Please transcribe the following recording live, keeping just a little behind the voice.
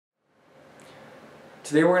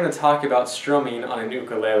Today we're going to talk about strumming on an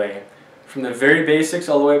ukulele, from the very basics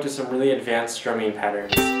all the way up to some really advanced strumming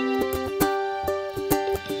patterns.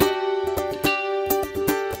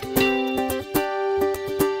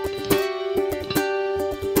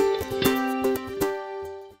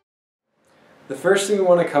 The first thing we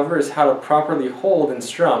want to cover is how to properly hold and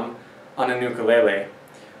strum on an ukulele.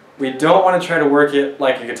 We don't want to try to work it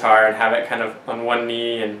like a guitar and have it kind of on one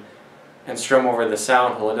knee and strum over the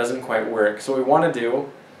sound hole. It doesn't quite work. So what we want to do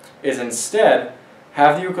is instead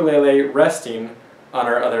have the ukulele resting on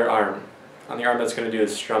our other arm, on the arm that's going to do the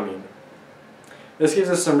strumming. This gives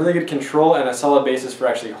us some really good control and a solid basis for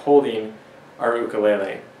actually holding our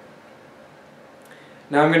ukulele.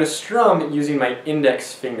 Now I'm going to strum using my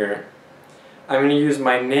index finger. I'm going to use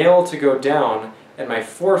my nail to go down and my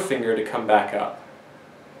forefinger to come back up.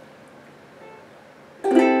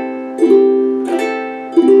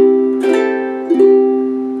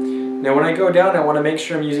 Now when I go down, I want to make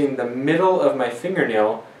sure I'm using the middle of my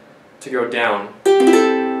fingernail to go down.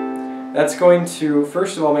 That's going to,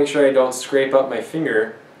 first of all, make sure I don't scrape up my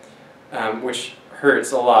finger, which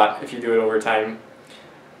hurts a lot if you do it over time.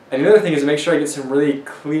 And the other thing is to make sure I get some really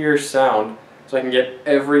clear sound so I can get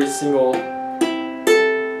every single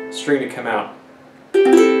string to come out.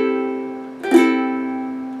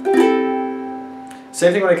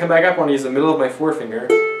 Same thing when I come back up, I want to use the middle of my forefinger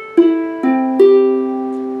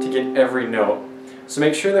to get every note. So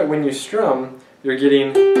make sure that when you strum, you're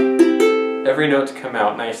getting every note to come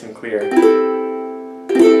out nice and clear.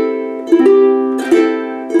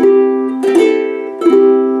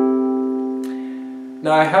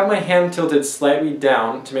 Now I have my hand tilted slightly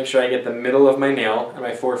down to make sure I get the middle of my nail and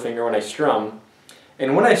my forefinger when I strum.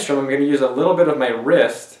 And when I strum, I'm going to use a little bit of my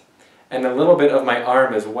wrist and a little bit of my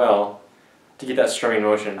arm as well to get that strumming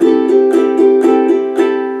motion.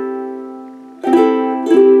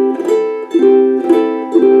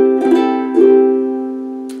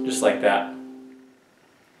 Just like that.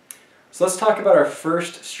 So let's talk about our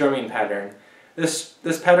first strumming pattern. This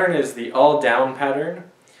pattern is the all down pattern.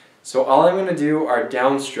 So all I'm going to do are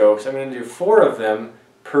down strokes. I'm going to do 4 of them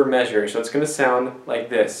per measure. So it's going to sound like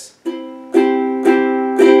this.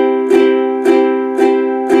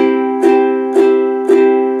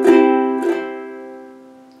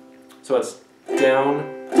 So it's down,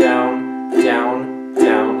 down, down,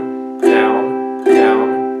 down, down,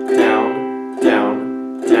 down, down,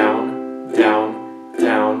 down, down, down,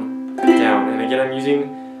 down, down. And again, I'm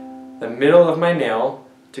using the middle of my nail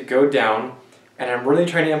to go down, and I'm really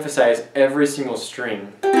trying to emphasize every single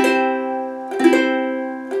string.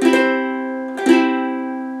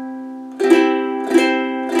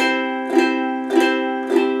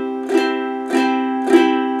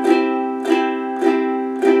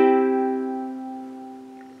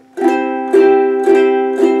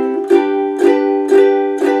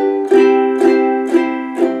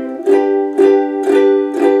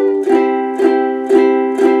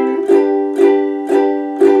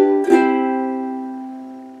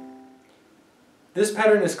 This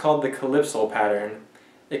pattern is called the calypso pattern.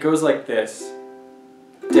 It goes like this.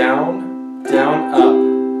 Down, down, up,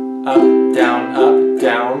 up, down, up,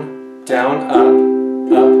 down, down, up,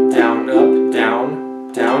 down, up,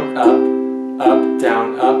 down, down, up,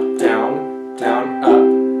 down, up, down, down,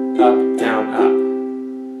 up, down, up.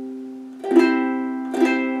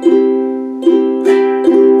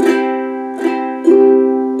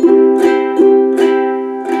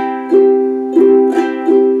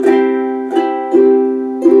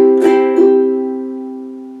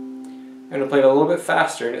 I'm going to play it a little bit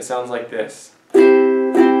faster, and it sounds like this.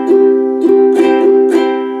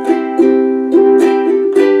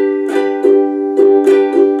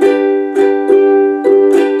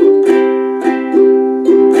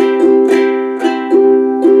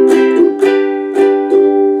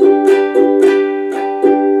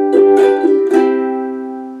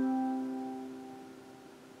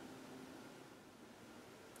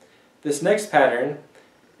 This next pattern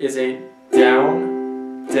is a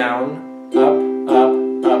down, down, up, up,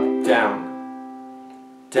 up, down.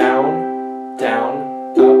 Down,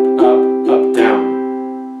 down, up, down.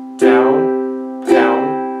 Down, down,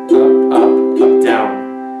 up, down.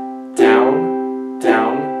 Down,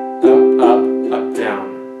 down, up, down.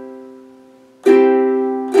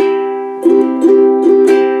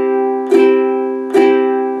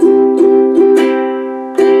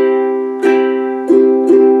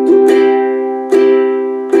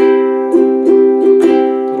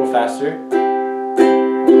 A little faster.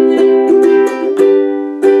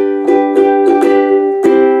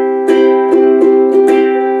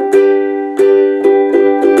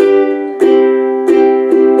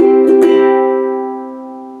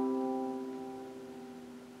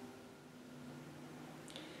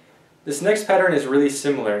 This next pattern is really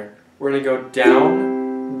similar. We're going to go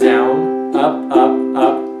down, down, up, up,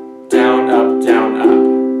 up, down, up, down, up.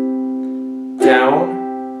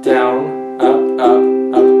 Down, down, up, up,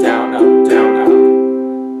 up, down, up, down, up.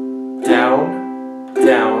 Down,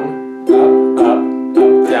 down, up, up, up,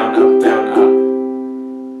 down, up, down, up.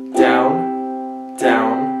 Down,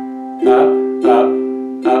 down, up,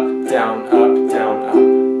 up, down, up, down, up.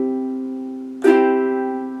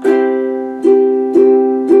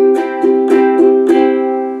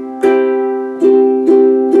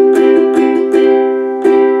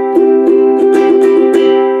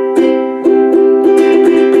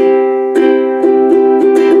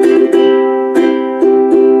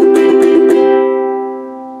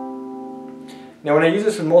 Now when I use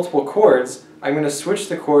this with multiple chords, I'm going to switch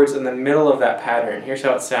the chords in the middle of that pattern. Here's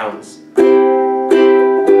how it sounds.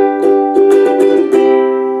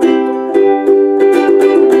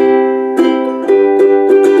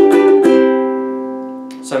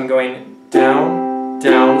 So I'm going down,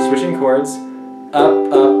 down, switching chords,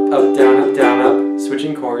 up, up, up, down, up,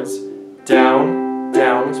 switching chords, down,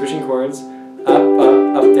 down, switching chords, up,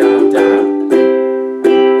 up, down, up.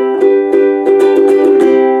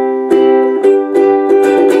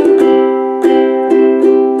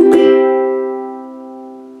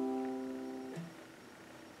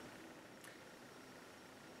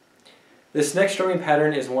 This next strumming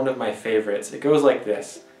pattern is one of my favorites. It goes like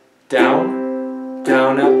this. Down,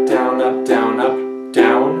 down, up, down, up, down, up,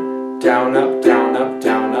 down, down, up, down, up,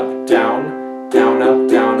 down, up, down, down, up,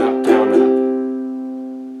 down, up, down, up.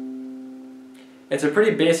 It's a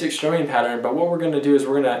pretty basic strumming pattern, but what we're going to do is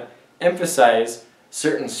we're going to emphasize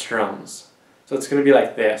certain strums. So it's going to be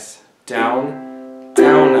like this. Down,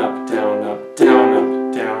 down, up, down, up, down,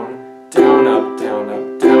 up, down, down, up, down,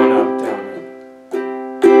 up, down, up, down, up.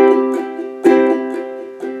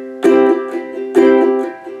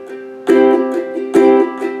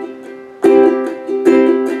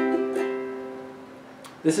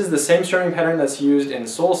 This is the same strumming pattern that's used in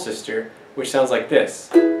Soul Sister, which sounds like this.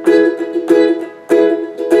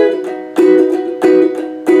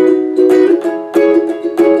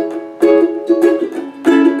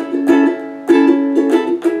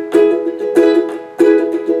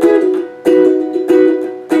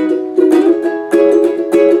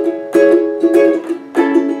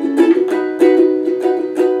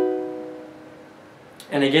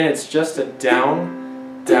 And again, it's just a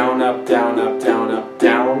down, down, up, down, up, down, up,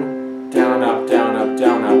 down, down, up, down, up,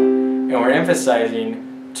 down, up. And we're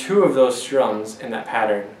emphasizing two of those strums in that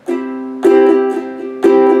pattern.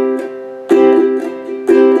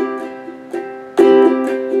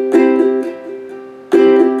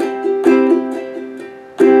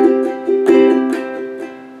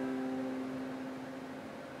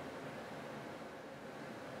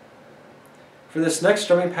 For this next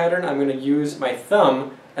strumming pattern, I'm going to use my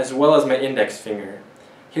thumb as well as my index finger.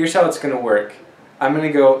 Here's how it's going to work. I'm going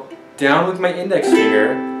to go down with my index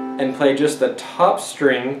finger and play just the top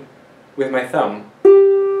string with my thumb.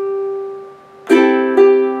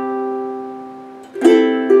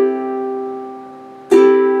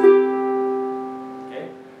 Okay,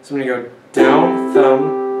 so I'm going to go down, thumb,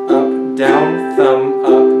 up, down, thumb,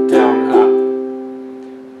 up, down, up.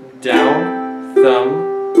 Down, thumb,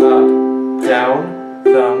 up, down,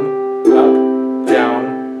 thumb, up, down,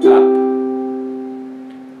 up.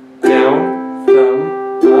 Down, thumb,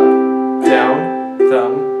 up, down,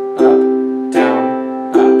 thumb, up, down,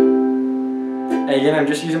 up. And again, I'm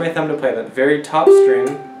just using my thumb to play that very top string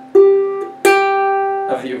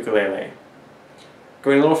of the ukulele.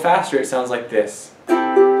 Going a little faster, it sounds like this.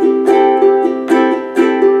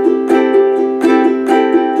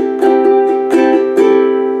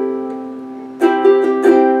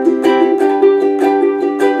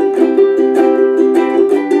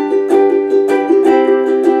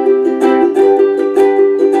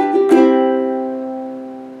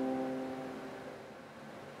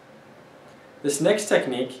 This next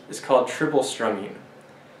technique is called triple strumming.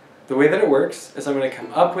 The way that it works is I'm going to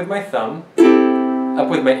come up with my thumb, up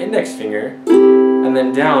with my index finger, and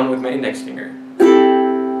then down with my index finger.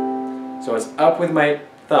 So it's up with my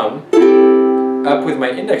thumb, up with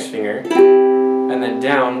my index finger, and then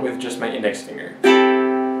down with just my index finger.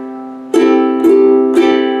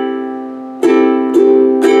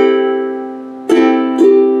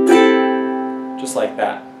 Just like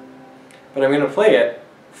that. But I'm going to play it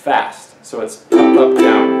fast. So it's up, up,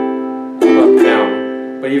 down, up,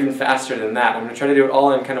 down. But even faster than that, I'm going to try to do it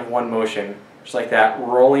all in kind of one motion. Just like that,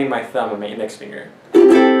 rolling my thumb and my index finger.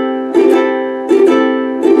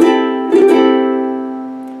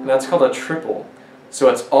 And that's called a triple. So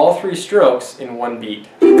it's all three strokes in one beat.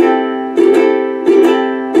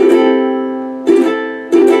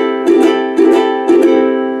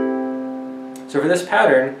 So for this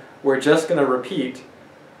pattern, we're just going to repeat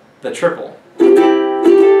the triple.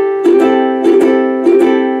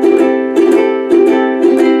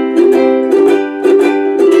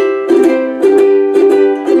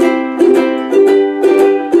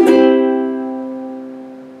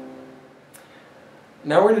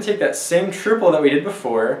 Now we're going to take that same triple that we did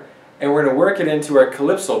before, and we're going to work it into our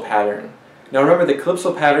calypso pattern. Now remember, the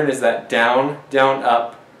calypso pattern is that down, down,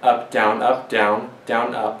 up, down, down,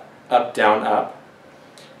 down, up, down, up.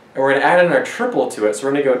 And we're going to add in our triple to it. So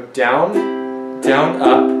we're going to go down, down,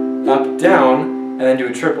 up, down, and then do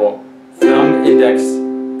a triple. Thumb, index,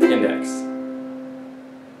 index.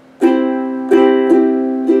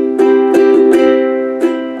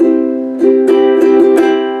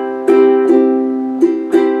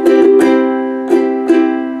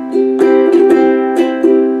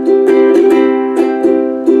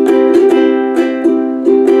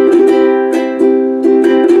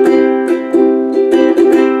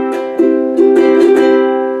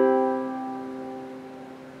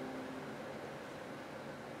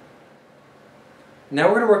 Now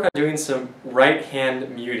we're going to work on doing some right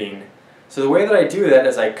hand muting. So the way that I do that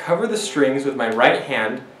is I cover the strings with my right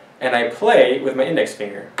hand and I play with my index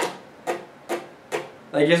finger.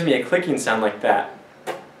 That gives me a clicking sound like that.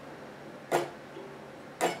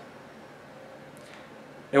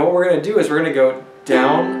 Now what we're going to do is we're going to go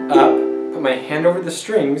down, up, put my hand over the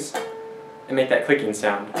strings and make that clicking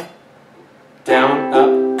sound. Down, up,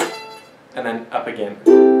 and then up again.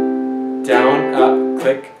 Down, up,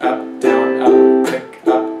 click, up, down, up, click,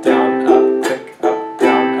 up, down, up, click, up,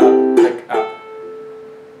 down, up, click, up.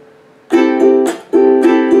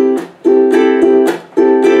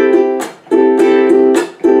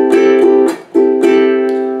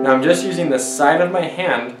 Now I'm just using the side of my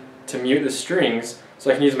hand to mute the strings,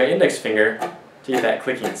 so I can use my index finger to get that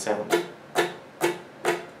clicking sound.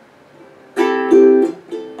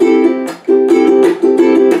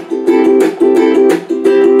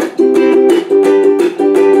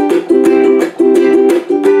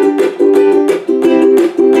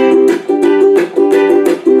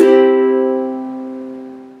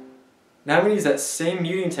 Now I'm going to use that same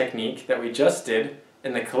muting technique that we just did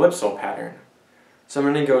in the calypso pattern. So I'm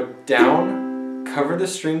going to go down, cover the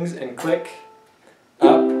strings and click,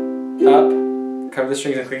 up, cover the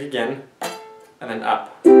strings and click again, and then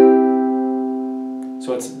up.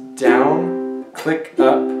 So it's down, click,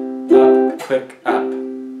 up, click, up.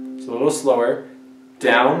 It's a little slower.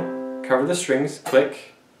 Down, cover the strings,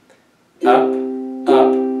 click, up,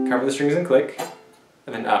 cover the strings and click,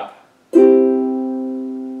 and then up.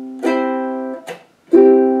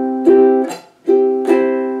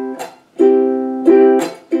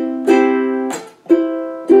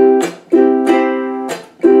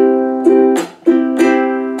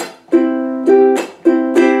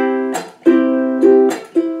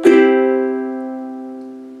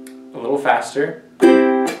 Faster.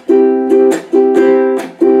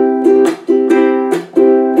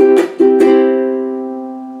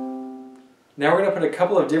 Now we're going to put a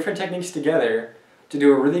couple of different techniques together to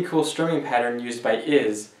do a really cool strumming pattern used by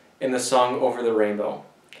Iz in the song Over the Rainbow.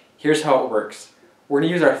 Here's how it works. We're going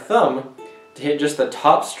to use our thumb to hit just the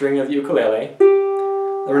top string of the ukulele. Then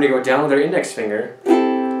we're going to go down with our index finger,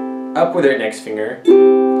 up with our index finger.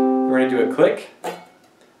 Then we're going to do a click.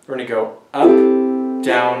 We're going to go up,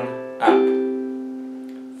 down, up.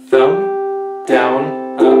 Thumb, down,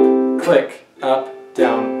 up, click, up,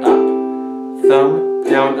 down, up. Thumb,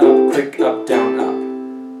 down, up, click, up, down, up.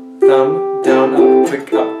 Thumb, down, up,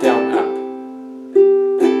 click, up, down, up.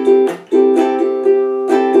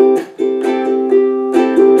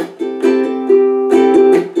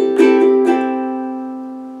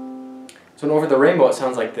 So in Over the Rainbow it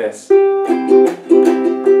sounds like this.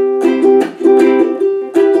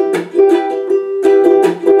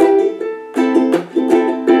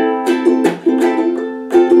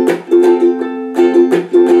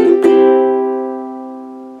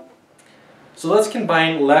 So let's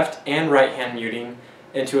combine left and right hand muting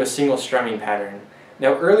into a single strumming pattern.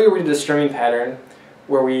 Now earlier we did a strumming pattern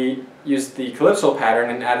where we used the calypso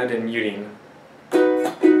pattern and added in muting.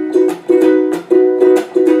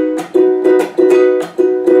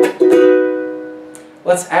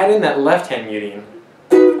 Let's add in that left hand muting.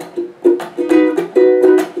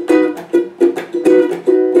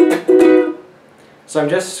 So I'm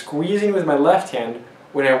just squeezing with my left hand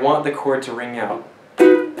when I want the chord to ring out.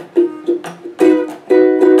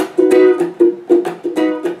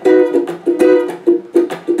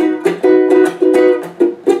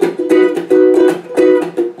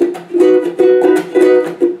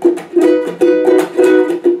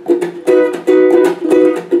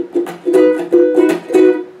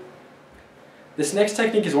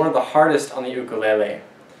 technique is one of the hardest on the ukulele.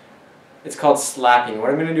 It's called slapping. What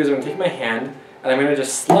I'm going to do is I'm going to take my hand and I'm going to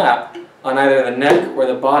just slap on either the neck or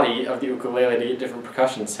the body of the ukulele to get different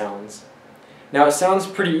percussion sounds. Now it sounds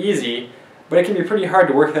pretty easy, but it can be pretty hard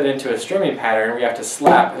to work that into a strumming pattern where you have to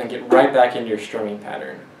slap and then get right back into your strumming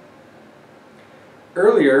pattern.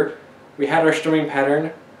 Earlier, we had our strumming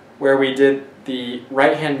pattern where we did the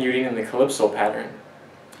right hand muting in the calypso pattern.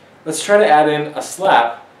 Let's try to add in a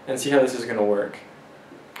slap and see how this is going to work.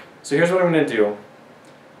 So here's what I'm going to do.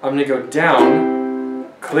 I'm going to go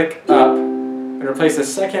down, click up, and replace the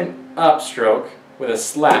second up stroke with a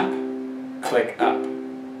slap, click up.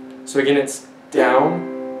 So again, it's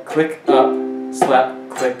down, click up, slap,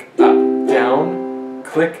 click up, down,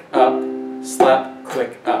 click up, slap,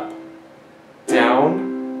 click up,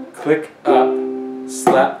 down, click up,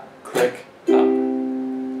 slap, click up,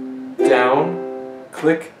 down,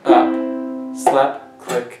 click up, slap,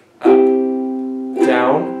 click up,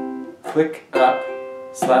 down, click up,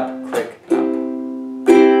 slap, click up.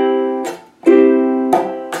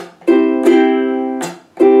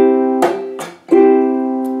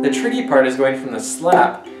 The tricky part is going from the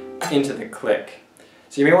slap into the click.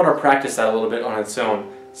 So you may want to practice that a little bit on its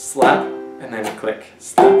own. Slap, and then click,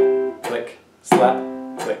 slap, click, slap,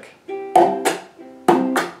 click.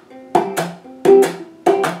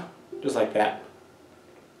 Just like that.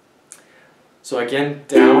 So again,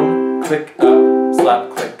 down, click up, slap,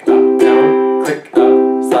 click up, down, click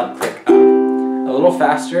up, slap, click up. A little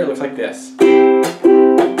faster, it looks like this.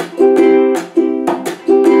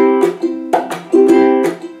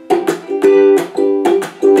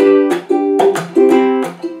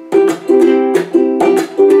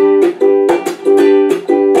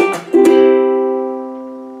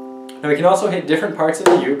 Now we can also hit different parts of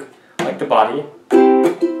the uke, like the body.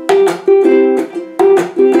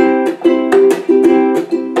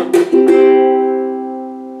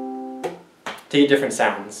 To get different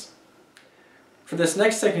sounds. For this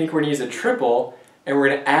next technique, we're going to use a triple, and we're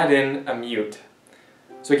going to add in a mute.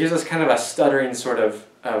 So it gives us kind of a stuttering sort of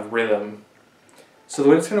rhythm. So the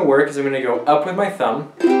way it's going to work is I'm going to go up with my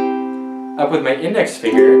thumb, up with my index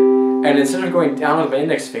finger, and instead of going down with my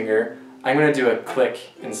index finger, I'm going to do a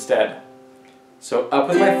click instead. So up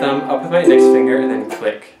with my thumb, up with my index finger, and then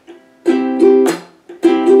click.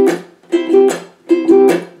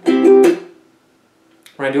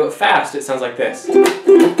 When I do it fast, it sounds like this.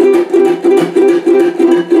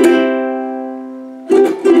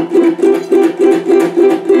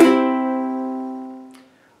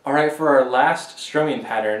 Alright, for our last strumming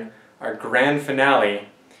pattern, our grand finale,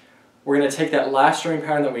 we're going to take that last strumming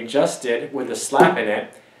pattern that we just did with the slap in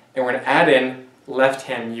it, and we're going to add in left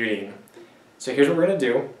hand muting. So here's what we're going to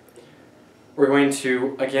do. We're going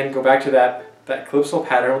to, again, go back to that calypso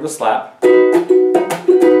pattern with the slap.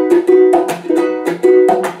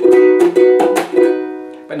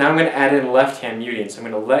 But now I'm going to add in left hand muting. So I'm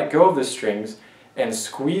going to let go of the strings and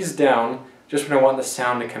squeeze down just when I want the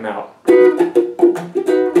sound to come out.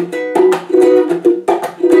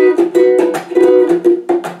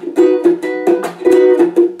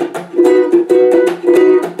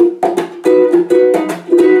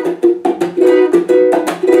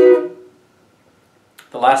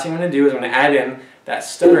 The last thing I'm going to do is I'm going to add in that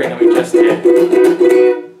stuttering that we just did.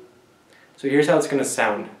 So here's how it's going to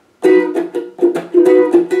sound.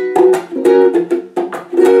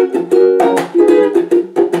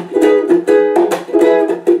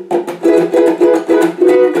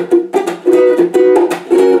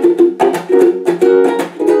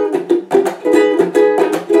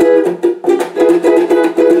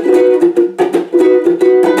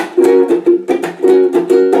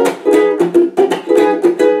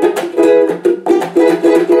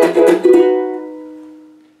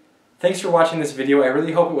 Thanks for watching this video. I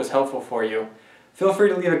really hope it was helpful for you. Feel free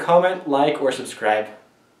to leave a comment, like, or subscribe.